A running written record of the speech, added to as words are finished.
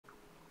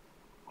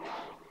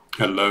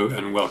Hello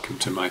and welcome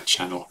to my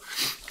channel.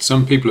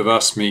 Some people have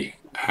asked me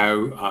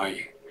how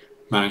I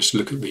managed to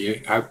look at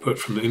the output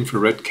from the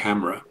infrared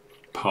camera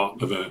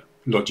part of a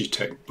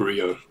Logitech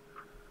Brio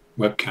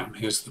webcam.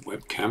 Here's the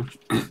webcam,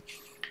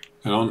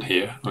 and on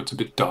here, oh, it's a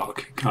bit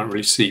dark, you can't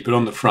really see, but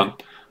on the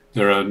front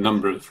there are a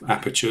number of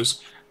apertures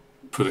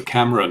for the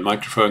camera and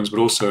microphones, but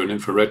also an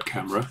infrared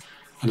camera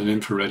and an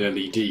infrared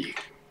LED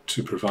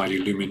to provide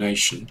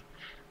illumination.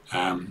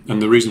 And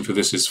the reason for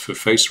this is for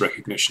face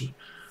recognition.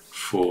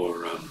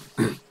 For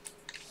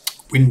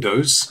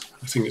Windows,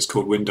 I think it's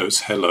called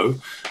Windows Hello,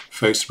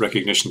 face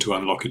recognition to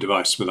unlock a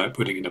device without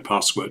putting in a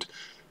password.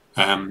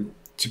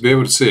 To be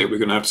able to see it, we're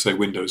going to have to say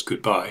Windows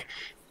goodbye,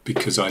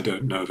 because I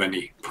don't know of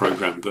any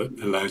program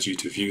that allows you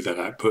to view that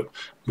output.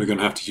 We're going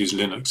to have to use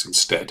Linux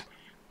instead.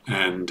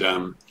 And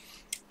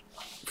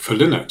for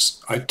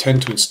Linux, I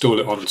tend to install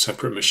it on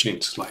separate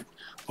machines, like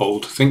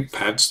old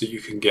ThinkPads that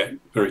you can get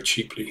very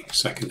cheaply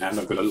secondhand.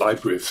 I've got a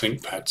library of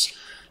ThinkPads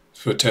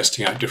for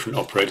testing out different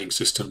operating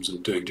systems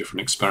and doing different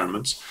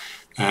experiments.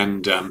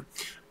 And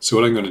so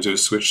what I'm going to do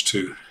is switch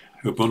to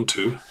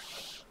Ubuntu.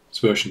 It's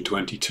version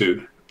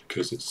 22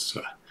 because it's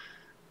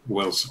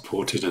well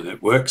supported and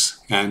it works,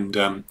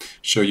 and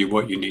show you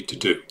what you need to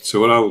do.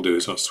 So what I will do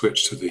is I'll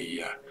switch to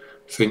the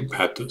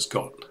ThinkPad that's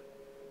got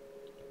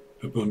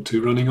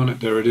Ubuntu running on it.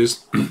 There it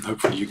is.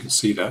 Hopefully you can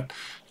see that.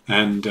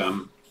 And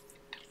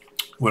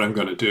what I'm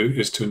going to do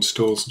is to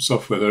install some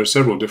software. There are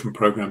several different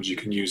programs you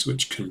can use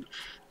which can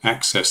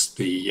access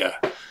the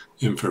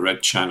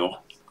infrared channel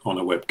on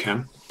a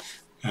webcam.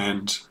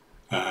 And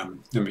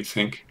let me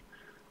think.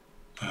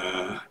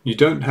 You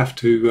don't have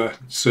to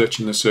search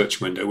in the search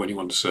window when you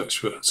want to search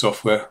for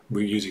software.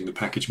 We're using the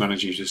package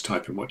manager. You just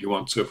type in what you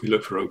want. So if we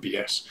look for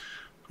OBS,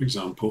 for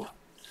example,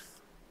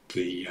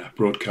 the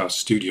broadcast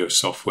studio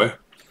software,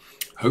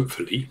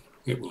 hopefully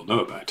it will know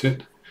about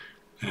it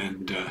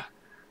and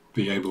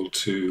be able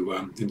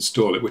to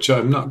install it, which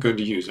I'm not going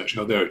to use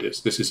actually. Oh, there it is.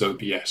 This is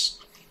OBS,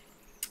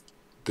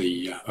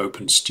 the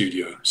Open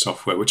Studio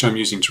software, which I'm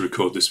using to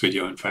record this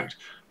video, in fact.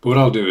 But what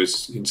I'll do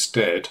is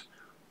instead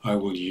I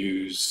will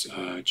use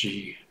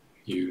GUVC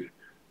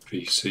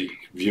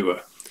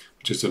Viewer,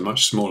 which is a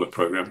much smaller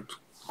program,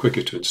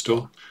 quicker to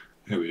install.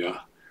 Here we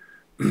are,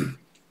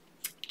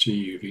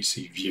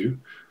 GUVC View.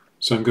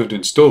 So I'm going to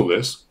install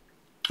this,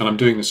 and I'm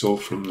doing this all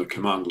from the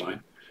command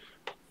line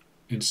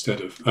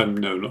instead of,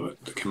 no,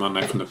 not the command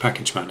line, from the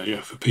package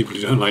manager, for people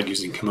who don't like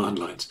using command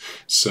lines.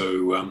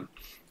 So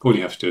all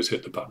you have to do is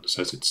hit the button that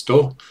says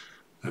install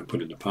and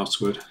put in the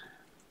password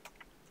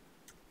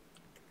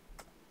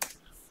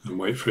and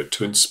wait for it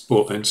to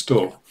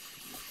install.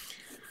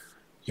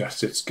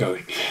 Yes, it's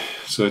going.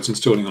 So it's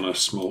installing on a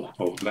small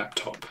old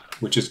laptop,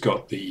 which has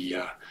got the,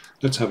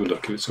 let's have a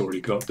look if it's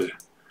already got the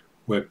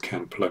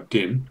webcam plugged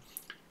in.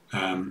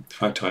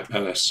 If I type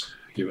ls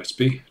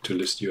USB to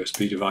list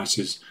USB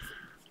devices,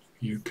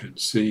 you can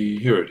see,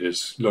 here it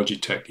is,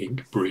 Logitech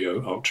Inc.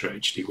 Brio Ultra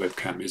HD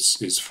webcam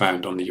is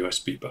found on the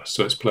USB bus,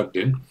 so it's plugged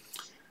in.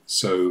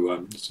 So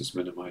let's just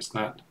minimize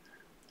that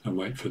and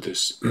wait for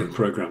this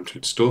program to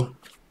install.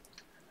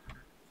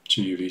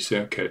 GUVC,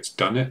 okay, it's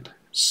done it.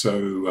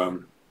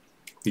 So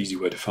the easy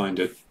way to find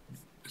it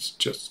is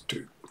just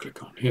to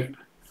click on here.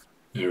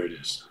 There it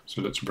is.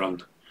 So let's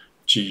run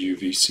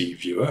GUVC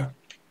Viewer.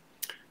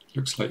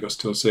 Looks like you're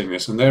still seeing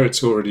this, and there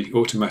it's already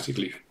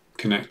automatically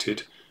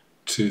connected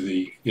to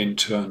the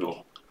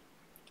internal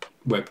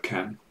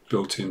webcam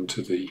built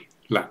into the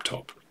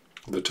laptop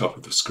at the top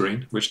of the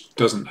screen, which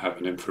doesn't have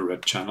an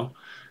infrared channel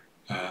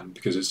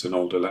because it's an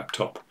older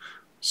laptop.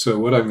 So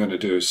what I'm going to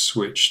do is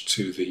switch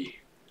to the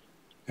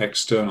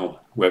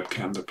external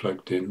webcam that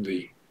plugged in,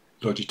 the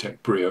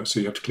Logitech Brio. So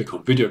you have to click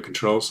on Video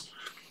Controls,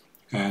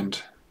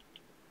 and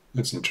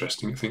that's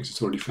interesting, it thinks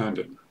it's already found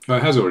it. Oh,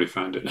 it has already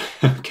found it.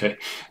 Okay,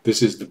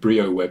 this is the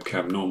Brio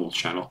webcam normal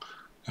channel.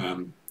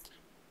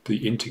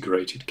 The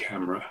integrated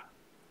camera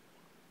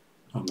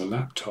on the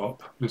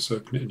laptop, let's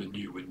open it in a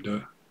new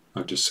window,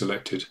 I've just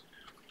selected,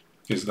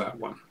 is that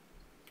one.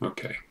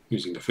 Okay,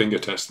 using the finger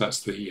test, that's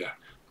the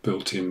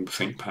built-in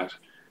ThinkPad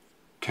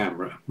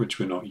camera, which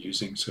we're not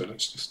using, so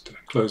let's just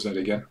close that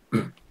again.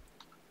 And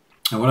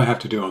what I have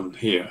to do on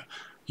here,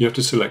 you have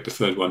to select the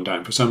third one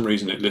down. For some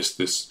reason it lists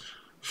this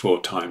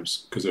 4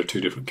 times because there are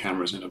 2 different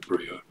cameras in a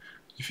Brio.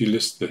 If you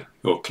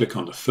click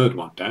on the third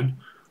one down,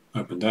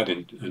 open that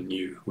in a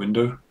new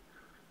window.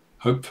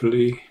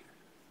 Hopefully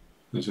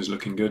this is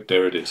looking good.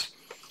 There it is.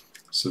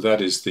 So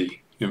that is the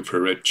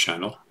infrared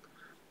channel.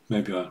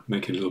 Maybe I'll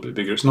make it a little bit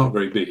bigger. It's not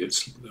very big.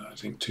 It's I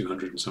think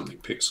 200 and something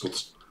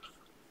pixels.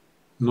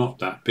 Not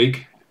that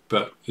big,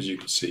 but as you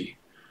can see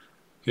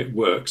it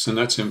works, and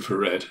that's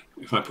infrared.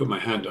 If I put my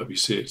hand up, you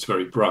see it's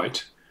very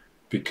bright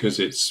because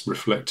it's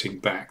reflecting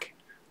back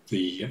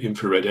the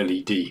infrared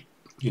LED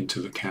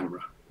into the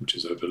camera, which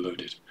is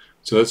overloaded.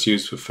 So that's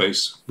used for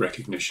face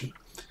recognition.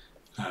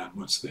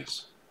 What's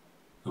this?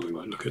 Oh, we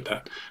won't look at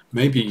that.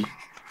 Maybe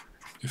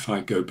if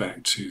I go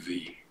back to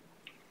the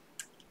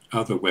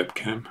other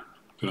webcam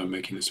that I'm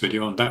making this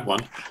video on, that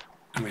one,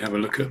 and we have a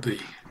look at the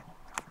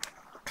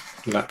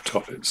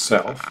laptop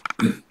itself,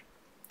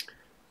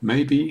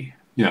 maybe,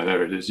 yeah,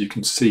 there it is. You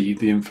can see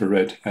the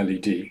infrared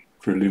LED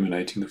for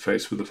illuminating the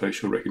face with the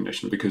facial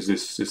recognition, because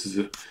this is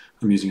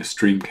I'm using a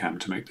stream cam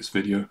to make this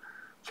video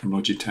from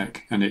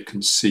Logitech, and it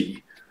can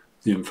see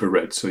the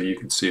infrared, so you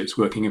can see it's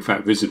working. In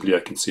fact, visibly I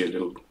can see a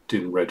little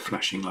dim red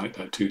flashing like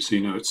that too, so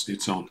you know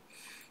it's on.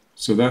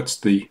 So that's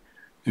the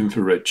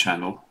infrared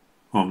channel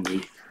on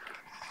the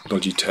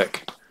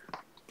Logitech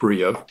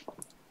Brio.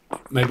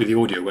 Maybe the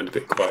audio went a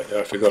bit quiet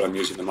there. I forgot I'm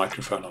using the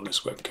microphone on this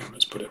webcam.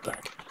 Let's put it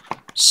back.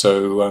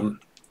 So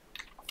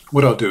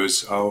what I'll do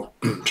is I'll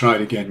try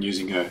it again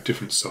using a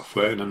different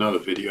software in another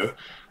video,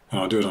 and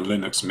I'll do it on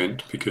Linux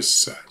Mint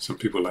because some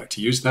people like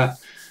to use that.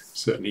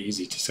 It's certainly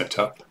easy to set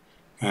up,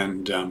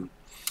 and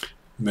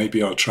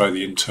maybe I'll try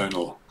the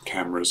internal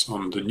cameras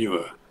on the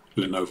newer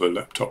Lenovo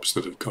laptops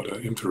that have got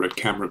an infrared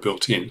camera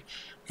built in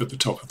at the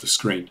top of the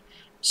screen.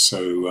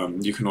 So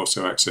you can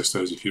also access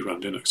those if you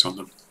run Linux on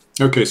them.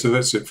 Okay, so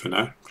that's it for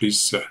now.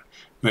 Please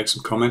make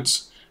some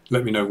comments.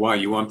 Let me know why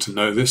you want to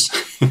know this,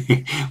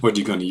 what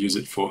you're going to use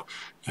it for,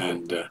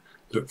 and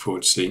look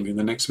forward to seeing you in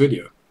the next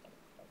video.